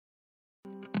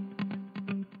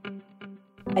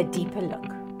A deeper look,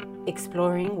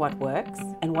 exploring what works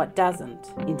and what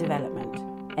doesn't in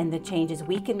development, and the changes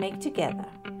we can make together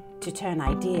to turn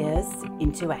ideas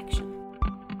into action.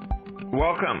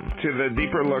 Welcome to the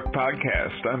Deeper Look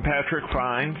podcast. I'm Patrick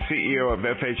Fine, CEO of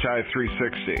FHI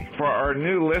 360. For our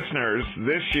new listeners,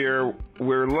 this year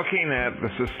we're looking at the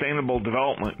Sustainable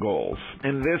Development Goals.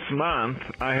 And this month,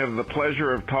 I have the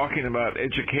pleasure of talking about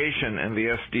education and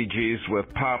the SDGs with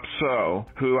Pape Sow,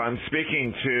 who I'm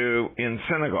speaking to in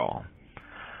Senegal.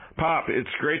 Pape, it's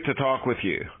great to talk with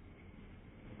you.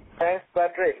 Thanks,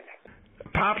 Patrick.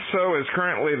 Pape Sow is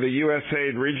currently the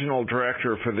USAID Regional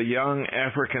Director for the Young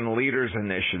African Leaders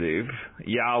Initiative,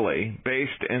 YALI,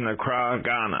 based in Accra,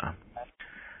 Ghana.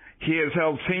 He has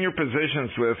held senior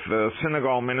positions with the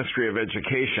Senegal Ministry of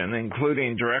Education,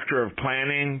 including Director of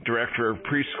Planning, Director of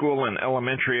Preschool and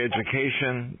Elementary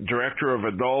Education, Director of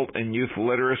Adult and Youth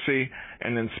Literacy,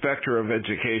 and Inspector of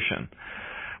Education.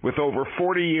 With over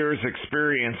 40 years'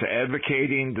 experience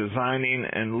advocating, designing,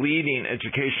 and leading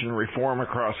education reform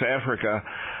across Africa,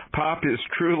 Pape is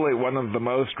truly one of the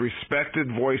most respected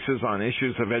voices on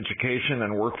issues of education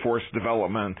and workforce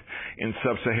development in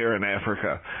sub-Saharan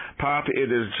Africa. Pape,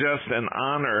 it is just an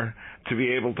honor to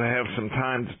be able to have some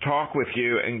time to talk with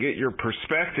you and get your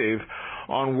perspective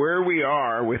on where we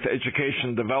are with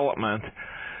education development,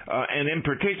 and in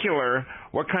particular,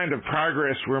 what kind of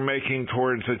progress we're making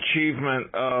towards achievement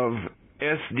of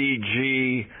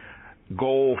SDG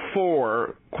Goal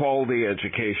 4, quality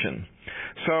education.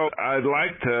 So I'd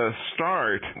like to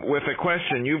start with a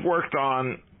question. You've worked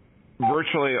on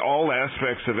virtually all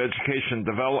aspects of education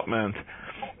development,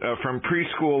 from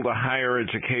preschool to higher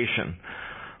education.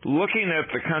 Looking at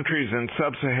the countries in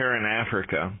sub-Saharan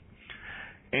Africa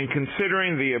and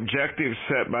considering the objectives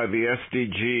set by the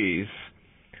SDGs,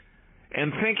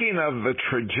 and thinking of the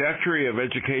trajectory of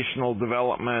educational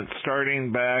development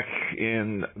starting back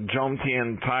in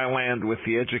Jomtien, Thailand with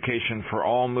the Education for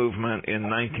All movement in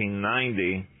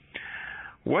 1990,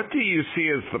 what do you see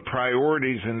as the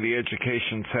priorities in the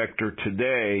education sector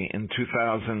today in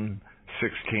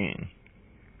 2016?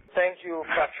 Thank you,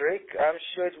 Patrick. I'm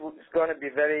sure it's going to be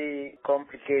very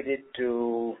complicated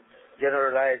to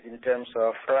generalize in terms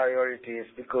of priorities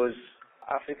because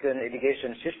African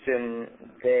education system,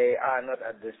 they are not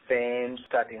at the same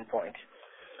starting point.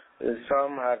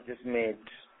 Some have just made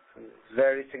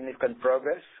very significant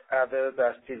progress. Others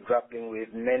are still grappling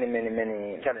with many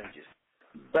challenges.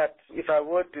 But if I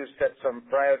were to set some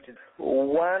priorities,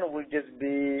 one would just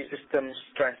be system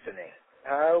strengthening.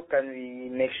 How can we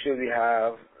make sure we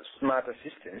have smarter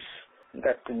systems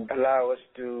that can allow us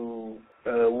to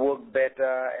work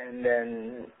better and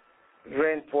then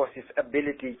reinforce its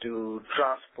ability to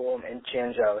transform and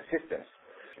change our systems?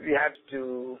 We have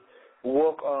to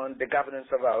work on the governance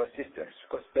of our systems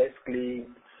because basically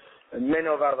many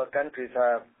of our countries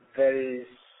have very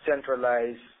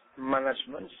centralized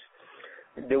management.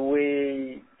 The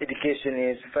way education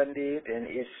is funded and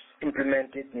is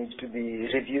implemented needs to be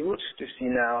reviewed to see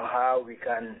now how we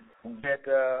can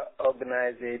better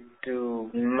organize it to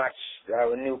match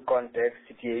our new context,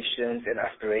 situations, and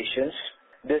aspirations.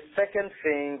 The second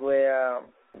thing where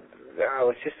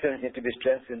our systems need to be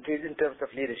strengthened is in terms of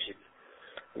leadership.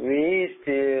 We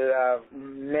still have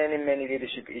many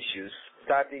leadership issues,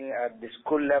 starting at the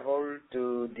school level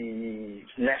to the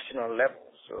national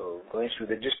level, so going through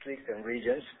the districts and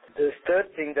regions. The third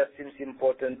thing that seems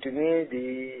important to me,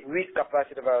 the weak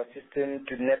capacity of our system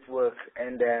to network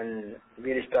and then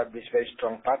really establish very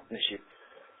strong partnership.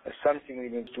 That's something we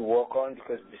need to work on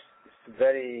because it's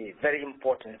very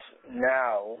important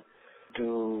now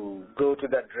to go to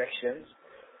that direction.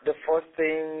 The fourth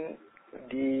thing,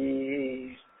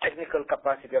 the technical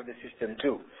capacity of the system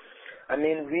too. I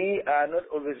mean, we are not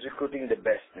always recruiting the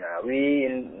best now. We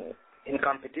in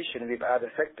competition with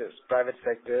other sectors, private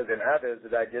sectors and others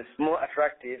that are just more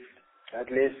attractive,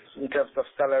 at least in terms of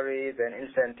salaries and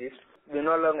incentives. We're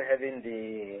no longer having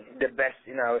the best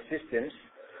in our systems.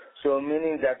 So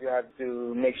meaning that we have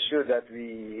to make sure that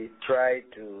we try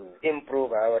to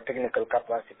improve our technical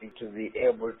capacity to be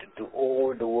able to do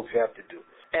all the work we have to do.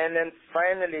 And then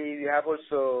finally, we have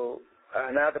also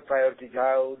another priority,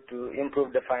 how to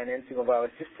improve the financing of our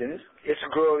systems. It's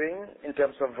growing in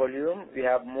terms of volume. We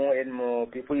have more and more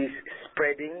people. It's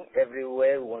spreading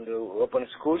everywhere. We want to open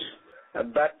schools.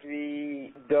 But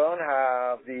we don't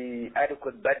have the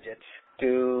adequate budget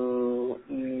to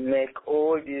make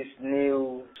all these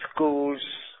new schools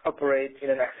operate in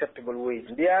an acceptable way.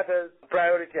 The other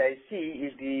priority I see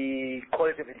is the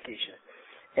quality of education.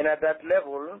 And at that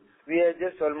level, we are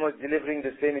just almost delivering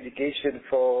the same education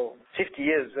for 50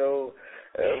 years, so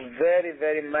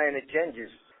very minor changes.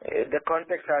 The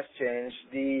context has changed,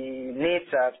 the needs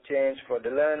have changed for the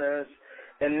learners,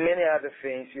 and many other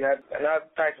things. We have another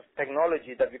type of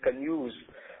technology that we can use.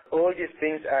 All these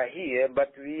things are here,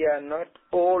 but we are not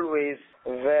always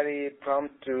very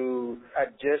prompt to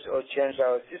adjust or change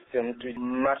our system to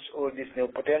match all these new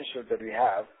potential that we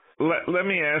have. Let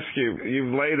me ask you,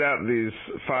 you've laid out these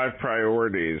 5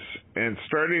 priorities, and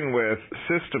starting with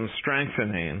system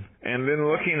strengthening, and then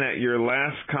looking at your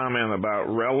last comment about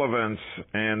relevance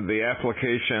and the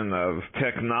application of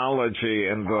technology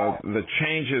and the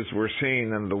changes we're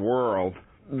seeing in the world.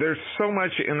 There's so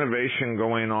much innovation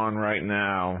going on right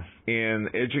now in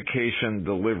education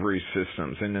delivery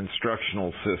systems and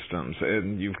instructional systems.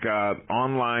 And you've got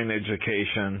online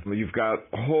education. You've got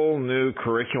whole new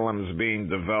curriculums being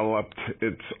developed.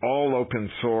 It's all open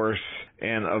source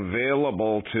and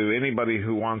available to anybody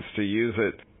who wants to use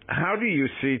it. How do you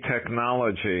see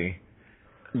technology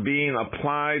being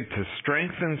applied to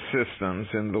strengthen systems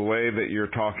in the way that you're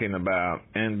talking about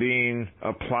and being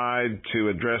applied to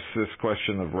address this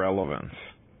question of relevance?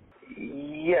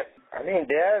 Yes. I mean,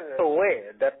 there's a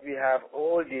way that we have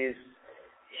all these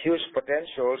huge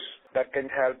potentials that can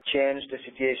help change the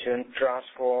situation,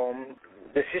 transform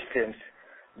the systems.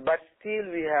 But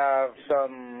still we have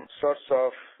some sorts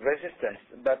of resistance,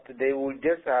 that they will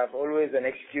just have always an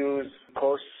excuse,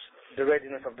 cost, the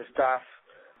readiness of the staff,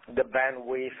 the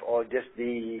bandwidth, or just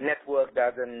the network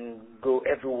doesn't go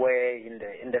everywhere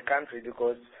in the country,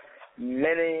 because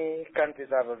many countries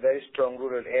have a very strong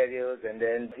rural areas, and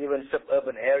then even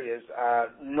suburban areas are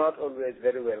not always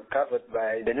very well covered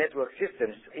by the network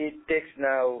systems. It takes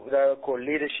now what I call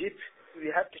leadership. We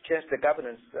have to change the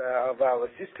governance of our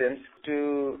systems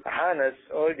to harness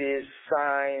all these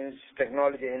science,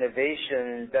 technology,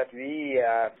 innovation that we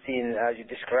are seeing as you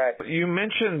described. You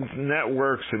mentioned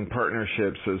networks and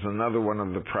partnerships as another one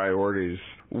of the priorities.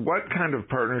 What kind of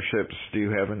partnerships do you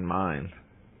have in mind?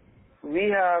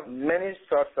 We have many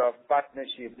sorts of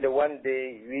partnerships. The one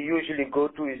we usually go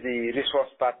to is the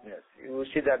resource partners. You will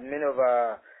see that many of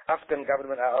our African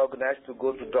governments are organized to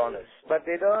go to donors, but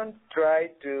they don't try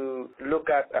to look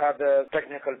at other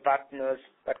technical partners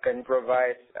that can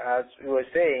provide, as we were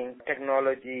saying,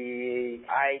 technology,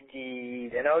 IT,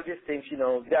 and all these things. You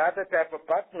know, the other type of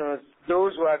partners,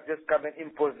 those who have just come and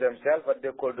imposed themselves, what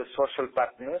they call the social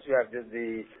partners. You have just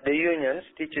the unions,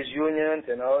 teachers' unions,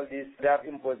 and all these, they have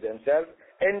imposed themselves.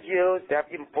 NGOs, they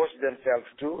have imposed themselves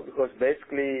too, because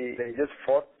basically they just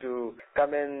fought to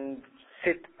come and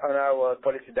sit on our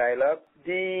policy dialogue.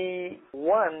 The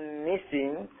one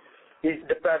missing is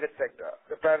the private sector.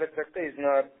 The private sector is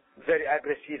not very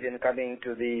aggressive in coming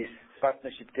to this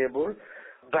partnership table,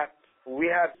 but we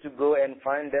have to go and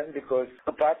find them, because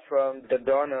apart from the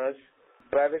donors,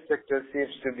 private sector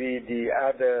seems to be the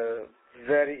other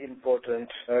very important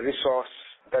resource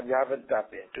that we haven't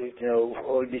tapped into,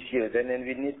 all these years. And then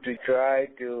we need to try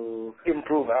to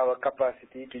improve our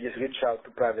capacity to just reach out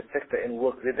to private sector and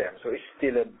work with them. So it's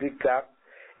still a big gap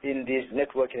in this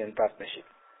networking and partnership.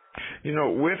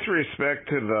 With respect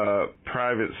to the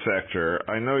private sector,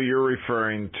 I know you're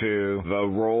referring to the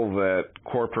role that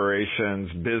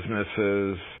corporations,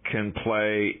 businesses can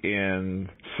play in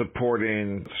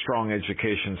supporting strong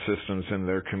education systems in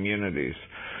their communities.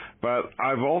 But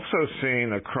I've also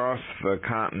seen across the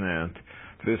continent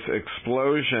this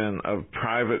explosion of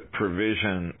private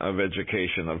provision of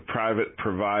education, of private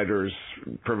providers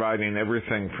providing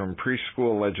everything from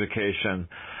preschool education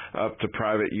up to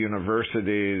private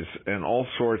universities and all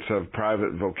sorts of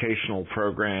private vocational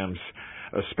programs,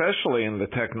 especially in the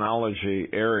technology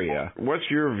area. What's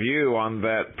your view on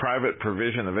that private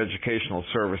provision of educational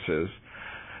services?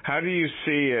 How do you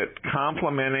see it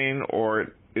complementing, or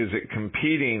is it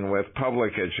competing with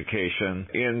public education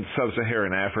in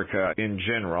sub-Saharan Africa in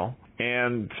general?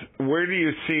 And where do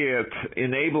you see it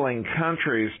enabling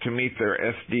countries to meet their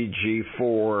SDG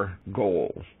 4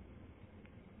 goals?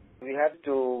 We have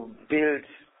to build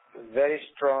very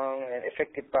strong and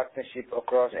effective partnership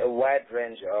across a wide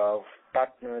range of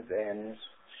partners and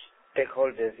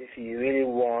stakeholders if you really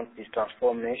want these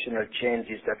transformational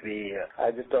changes that we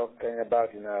are just talking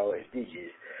about in our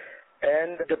SDGs.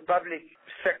 And the public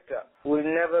sector will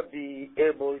never be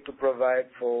able to provide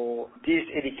for this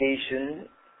education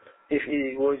if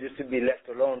it was just to be left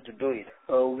alone to do it.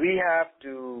 We have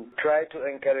to try to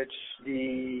encourage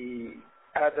the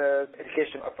other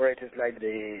education operators like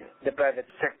the private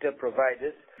sector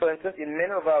providers. For instance, in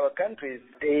many of our countries,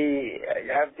 they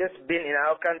have just been in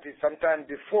our country sometime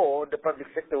before the public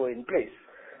sector were in place.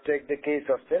 Take the case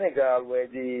of Senegal, where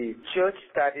the church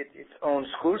started its own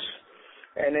schools,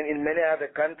 And then in many other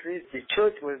countries, the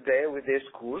church was there with their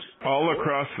schools. All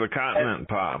across the continent,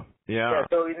 Pape. Yeah.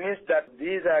 So it means that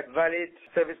these are valid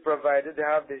service providers. They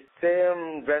have the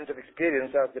same range of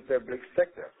experience as the public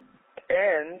sector.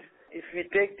 And if we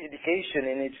take education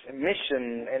in its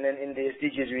mission, and then in the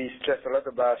SDGs we stress a lot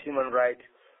about human rights,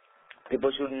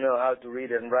 people should know how to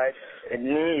read and write, a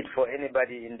need for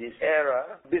anybody in this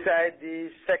era. Besides, the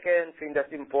second thing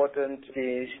that's important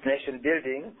is nation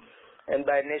building. And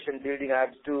by nation building, I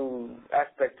have two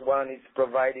aspects. One is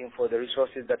providing for the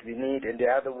resources that we need, and the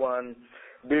other one,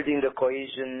 building the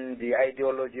cohesion, the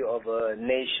ideology of a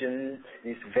nation,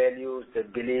 these values, the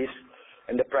beliefs,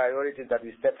 and the priorities that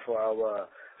we set for our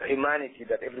humanity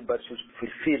that everybody should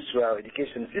fulfill through our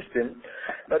education system.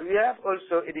 But we have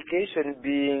also education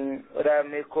being what I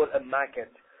may call a market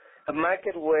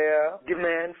where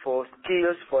demand for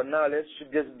skills, for knowledge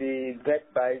should just be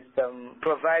met by some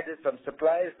providers, some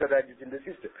suppliers that are just in the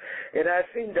system. And I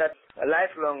think that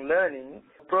lifelong learning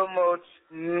promotes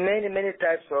many, many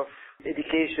types of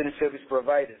education service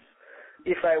providers.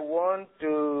 If I want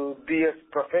to be a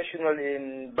professional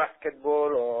in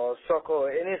basketball or soccer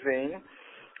or anything,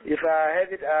 if I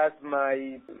have it as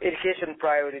my education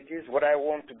priorities, what I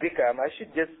want to become, I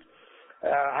should just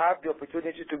have the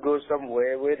opportunity to go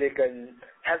somewhere where they can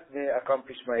help me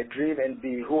accomplish my dream and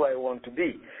be who I want to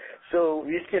be. So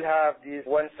we still have this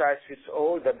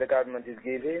one-size-fits-all that the government is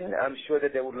giving. I'm sure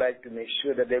that they would like to make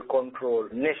sure that they control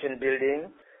nation building.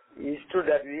 It's true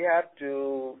that we have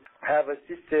to have a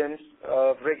system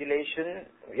of regulation,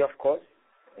 of course,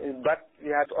 but we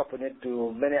have to open it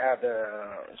to many other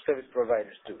service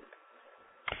providers too.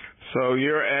 So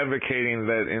you're advocating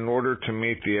that in order to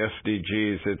meet the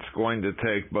SDGs, it's going to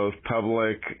take both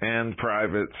public and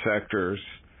private sectors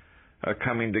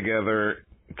coming together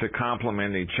to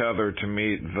complement each other to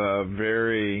meet the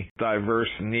very diverse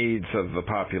needs of the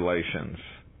populations.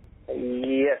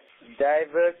 Yes,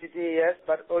 diversity, yes,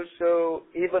 but also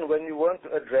even when we want to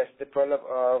address the problem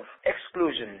of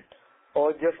exclusion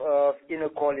or just of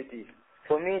inequality,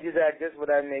 for me these are just what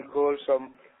I may call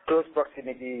some close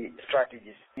proximity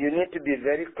strategies. You need to be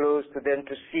very close to them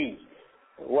to see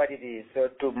what it is, so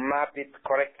to map it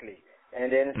correctly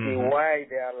and then see why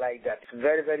they are like that. It's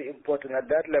very, very important at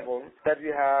that level that we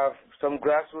have some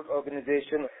grassroots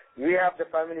organization. We have the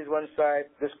families one side,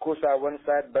 the schools are one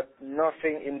side, but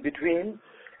nothing in between.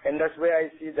 And that's where I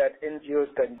see that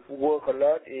NGOs can work a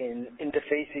lot in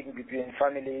interfacing between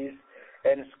families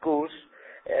and schools.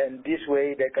 And this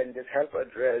way they can just help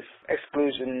address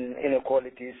exclusion,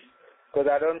 inequalities, because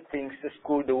I don't think the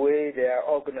school, the way they are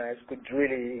organized, could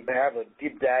really have a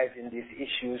deep dive in these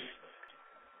issues.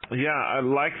 Yeah, I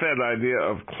like that idea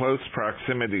of close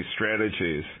proximity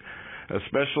strategies,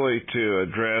 especially to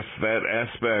address that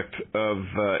aspect of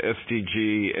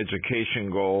SDG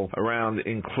education goal around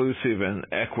inclusive and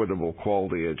equitable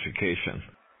quality education.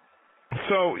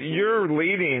 So you're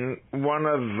leading one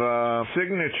of the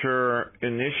signature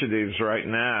initiatives right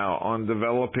now on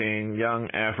developing young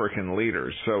African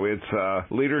leaders. So it's a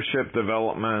leadership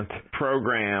development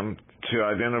program to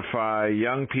identify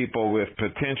young people with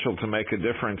potential to make a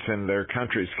difference in their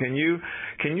countries. Can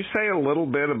you say a little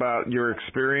bit about your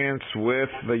experience with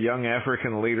the Young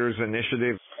African Leaders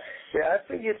Initiative? Yeah, I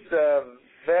think it's a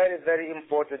very, very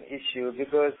important issue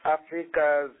because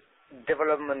Africa's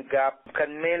development gap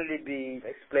can mainly be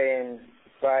explained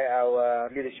by our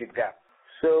leadership gap.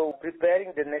 So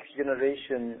preparing the next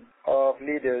generation of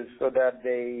leaders so that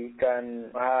they can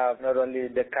have not only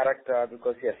the character,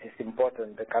 because yes, it's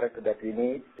important, the character that we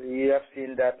need. We have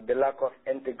seen that the lack of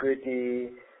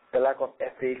integrity, the lack of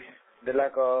ethics, the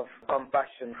lack of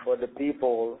compassion for the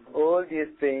people, all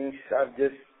these things have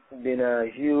just been a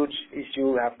huge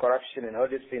issue. We have corruption and all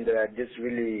these things that are just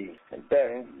really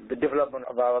impairing the development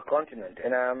of our continent.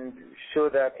 And I'm sure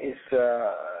that it's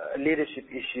a leadership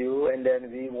issue, and then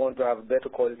we want to have a better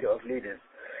quality of leaders.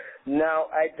 Now,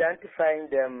 identifying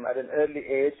them at an early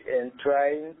age and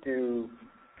trying to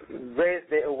raise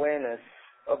their awareness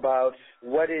about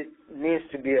what it means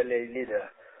to be a leader.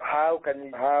 How can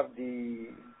you have the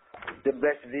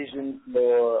best vision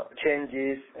for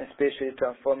changes, especially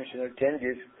transformational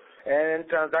changes, and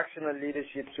transactional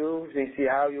leadership too. So you see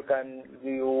how you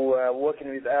are working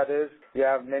with others. You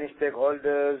have many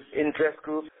stakeholders, interest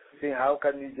groups. See how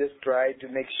can you just try to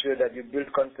make sure that you build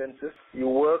consensus. You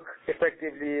work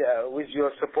effectively with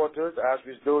your supporters as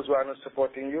with those who are not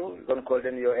supporting you. You don't call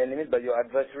them your enemies, but your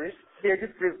adversaries. You're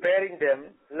just preparing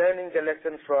them, learning the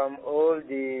lesson from all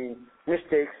the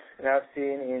mistakes we have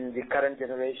seen in the current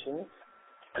generation.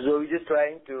 So we're just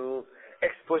trying to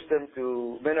expose them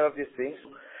to many of these things.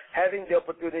 having the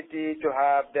opportunity to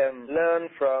have them learn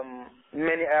from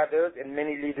many others and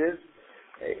many leaders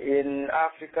in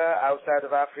Africa, outside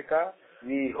of Africa.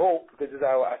 We hope, this is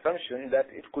our assumption, that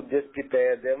it could just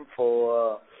prepare them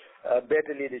for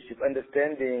better leadership,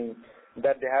 understanding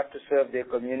that they have to serve their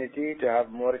community, to have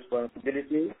more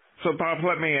responsibility. So, Bob,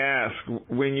 let me ask,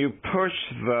 when you push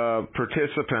the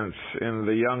participants in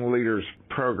the Young Leaders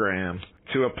Program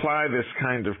to apply this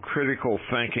kind of critical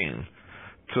thinking,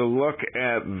 to look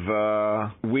at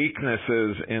the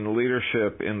weaknesses in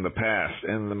leadership in the past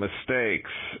and the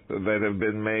mistakes that have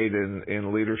been made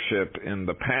in leadership in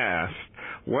the past,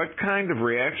 what kind of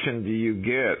reaction do you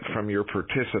get from your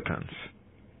participants?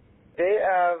 They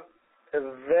are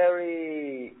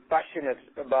very passionate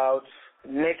about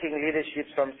making leadership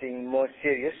something more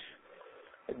serious.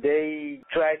 They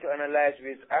try to analyze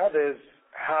with others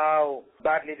how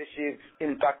bad leadership is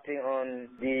impacting on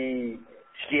the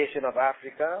situation of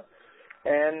Africa,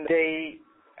 and they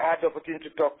had the opportunity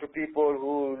to talk to people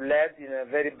who led in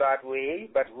a very bad way,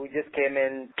 but who just came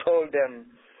and told them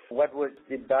what was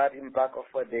the bad impact of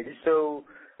what they did. So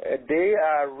they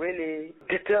are really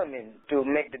determined to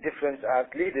make the difference as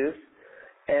leaders,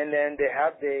 and then they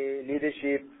have the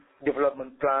leadership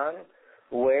development plan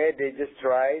where they just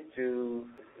try to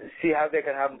see how they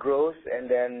can have growth and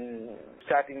then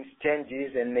starting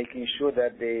changes and making sure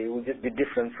that they will just be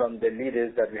different from the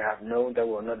leaders that we have known that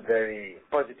were not very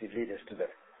positive leaders today.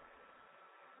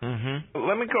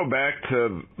 Let me go back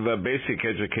to the basic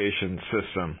education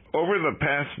system. Over the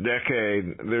past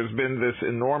decade, there's been this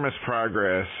enormous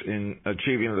progress in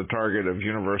achieving the target of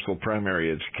universal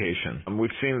primary education.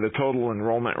 We've seen the total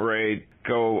enrollment rate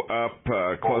go up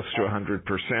close to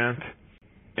 100%.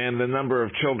 And the number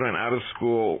of children out of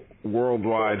school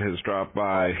worldwide has dropped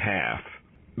by half.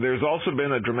 There's also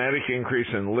been a dramatic increase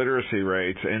in literacy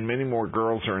rates, and many more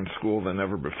girls are in school than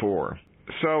ever before.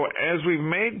 So as we've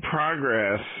made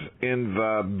progress in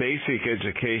the basic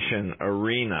education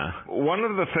arena, one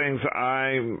of the things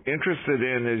I'm interested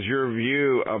in is your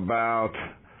view about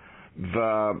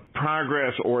the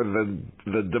progress or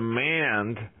the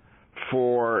demand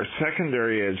for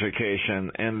secondary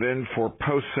education and then for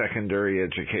post-secondary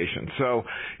education. So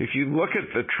if you look at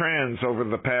the trends over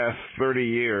the past 30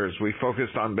 years, we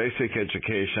focused on basic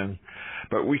education,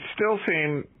 but we still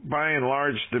seem, by and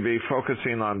large, to be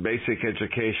focusing on basic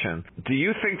education. Do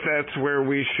you think that's where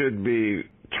we should be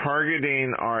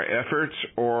targeting our efforts,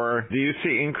 or do you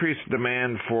see increased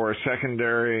demand for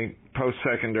secondary,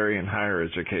 post-secondary, and higher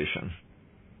education?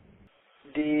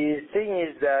 The thing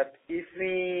is that if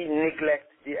we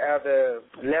neglect the other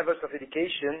levels of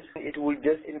education, it will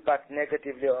just impact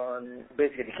negatively on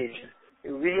basic education.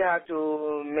 We have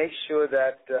to make sure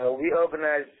that we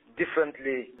organize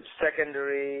differently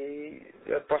secondary,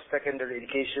 post-secondary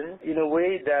education in a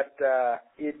way that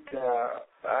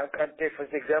I can take for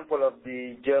example of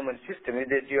the German system,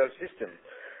 the dual system.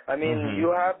 I mean,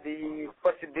 you have the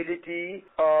possibility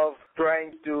of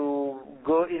trying to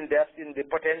go in depth in the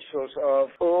potentials of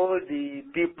all the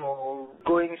people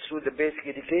going through the basic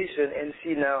education and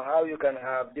see now how you can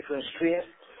have different streams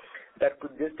that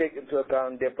could just take into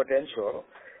account their potential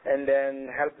and then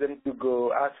help them to go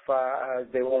as far as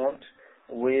they want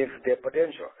with their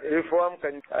potential. Reform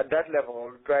can, at that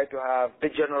level, try to have the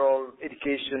general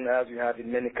education as we have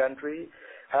in many countries,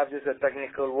 have just a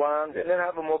technical one, and then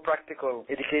have a more practical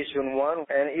education one,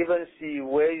 and even see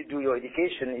where you do your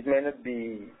education. It may not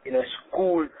be in a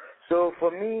school. So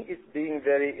for me, it's being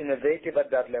very innovative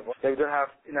at that level. So we don't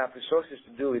have enough resources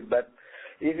to do it, but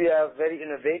if we are very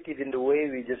innovative in the way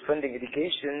we just funding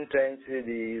education, trying to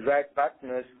the right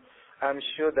partners, I'm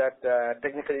sure that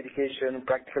technical education,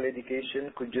 practical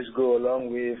education could just go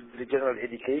along with the general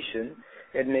education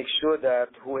and make sure that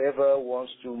whoever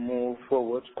wants to move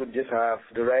forward could just have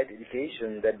the right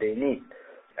education that they need.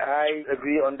 I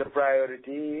agree on the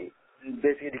priority in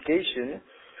basic education,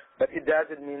 but it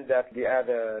doesn't mean that the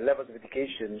other levels of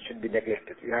education should be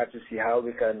neglected. We have to see how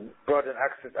we can broaden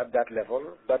access at that level,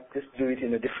 but just do it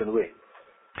in a different way.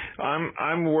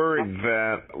 I'm worried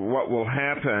that what will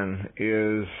happen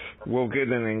is we'll get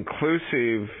an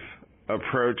inclusive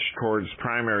approach towards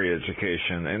primary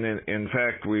education, and in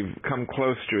fact we've come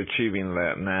close to achieving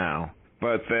that now,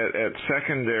 but that at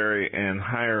secondary and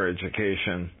higher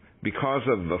education, because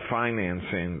of the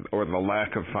financing or the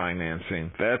lack of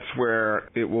financing, that's where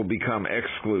it will become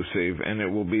exclusive, and it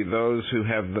will be those who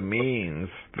have the means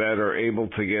that are able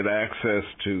to get access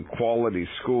to quality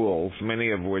schools,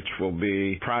 many of which will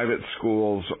be private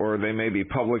schools, or they may be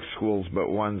public schools, but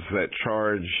ones that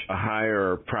charge a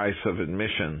higher price of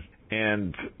admission.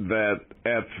 And that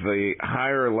at the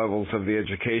higher levels of the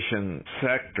education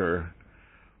sector,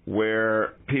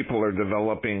 where people are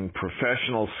developing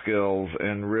professional skills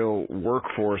and real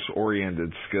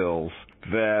workforce-oriented skills,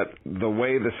 that the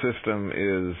way the system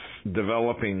is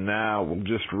developing now will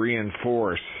just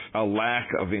reinforce a lack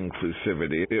of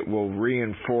inclusivity. It will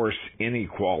reinforce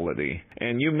inequality.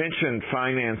 And you mentioned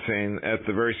financing at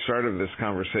the very start of this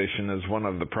conversation as one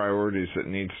of the priorities that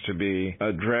needs to be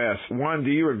addressed. One,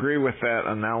 do you agree with that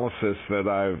analysis that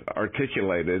I've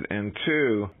articulated? And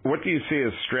two, what do you see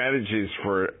as strategies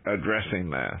for addressing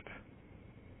that?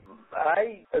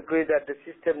 I agree that the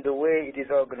system, the way it is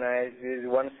organized, is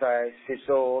one size fits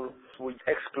all, which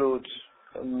excludes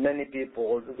many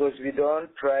people because we don't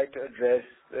try to address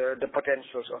the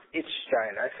potentials of each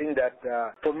child. I think that,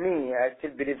 for me, I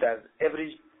still believe that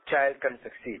every child can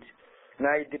succeed.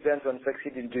 Now it depends on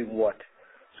succeeding doing what.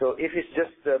 So if it's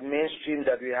just the mainstream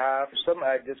that we have, some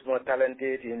are just more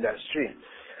talented in that stream.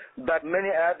 But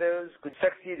many others could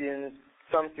succeed in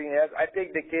something else. I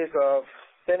take the case of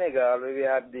Senegal, where we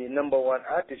had the number one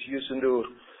artist, Youssou N'Dour.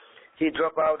 He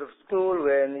dropped out of school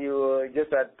when he was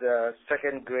just at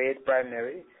second grade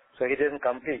primary, so he didn't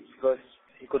compete because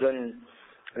he couldn't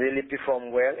really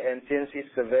perform well. And since it's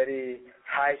a very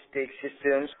high-stakes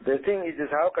system, the thing is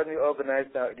how can we organize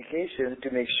our education to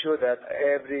make sure that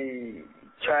every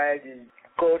child is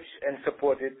coached and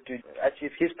supported to achieve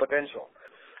his potential.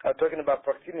 I'm talking about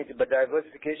proximity, but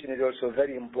diversification is also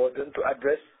very important to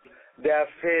address. They are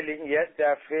failing, yes, they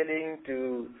are failing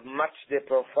to match their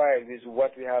profile with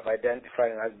what we have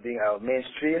identified as being our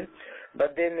mainstream,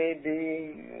 but they may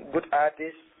be good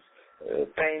artists,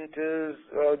 painters,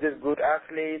 or just good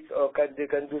athletes, or they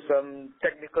can do some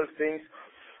technical things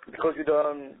because we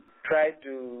don't try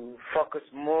to focus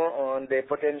more on their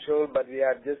potential, but we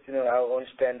have just, our own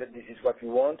standard. This is what we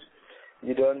want.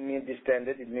 You don't meet the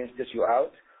standard, it means that you're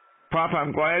out. Papa,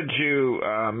 I'm glad you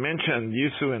mentioned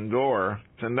Youssou N'Dour,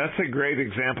 and that's a great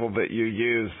example that you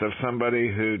used of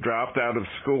somebody who dropped out of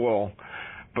school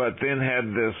but then had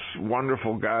this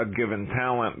wonderful God-given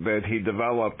talent that he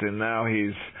developed, and now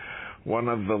he's one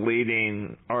of the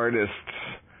leading artists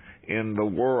in the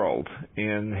world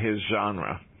in his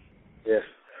genre. Yes.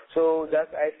 So that's,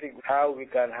 I think, how we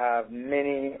can have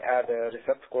many other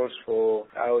receptacles for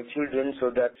our children so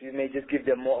that we may just give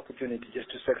them more opportunity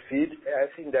just to succeed. I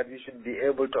think that we should be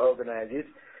able to organize it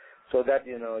so that,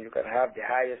 you can have the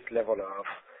highest level of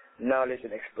knowledge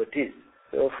and expertise.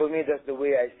 So for me, that's the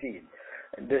way I see it.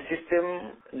 The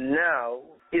system now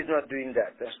is not doing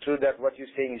that. That's true that what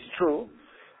you're saying is true.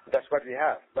 That's what we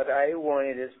have. But I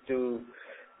wanted us to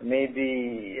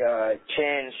maybe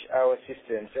change our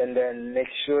systems and then make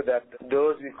sure that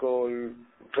those we call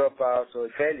dropouts or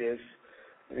failures,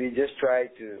 we just try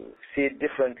to see it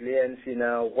differently and see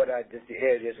now what are just the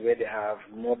areas where they have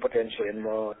more potential and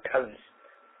more talents.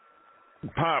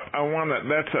 Pop,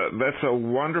 that's a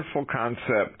wonderful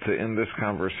concept to end this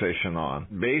conversation on.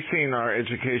 Basing our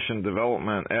education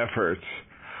development efforts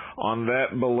on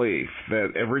that belief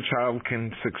that every child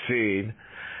can succeed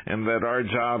and that our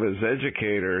job as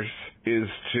educators is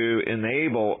to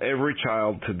enable every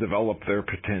child to develop their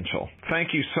potential.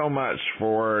 Thank you so much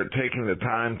for taking the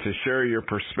time to share your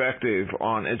perspective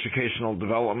on educational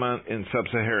development in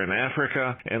sub-Saharan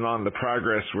Africa and on the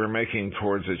progress we're making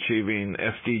towards achieving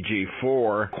SDG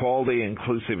 4, quality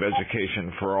inclusive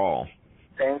education for all.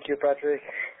 Thank you, Patrick.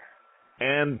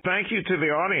 And thank you to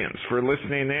the audience for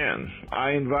listening in.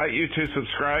 I invite you to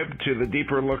subscribe to the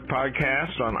Deeper Look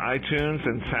podcast on iTunes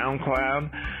and SoundCloud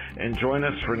and join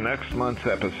us for next month's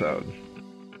episode.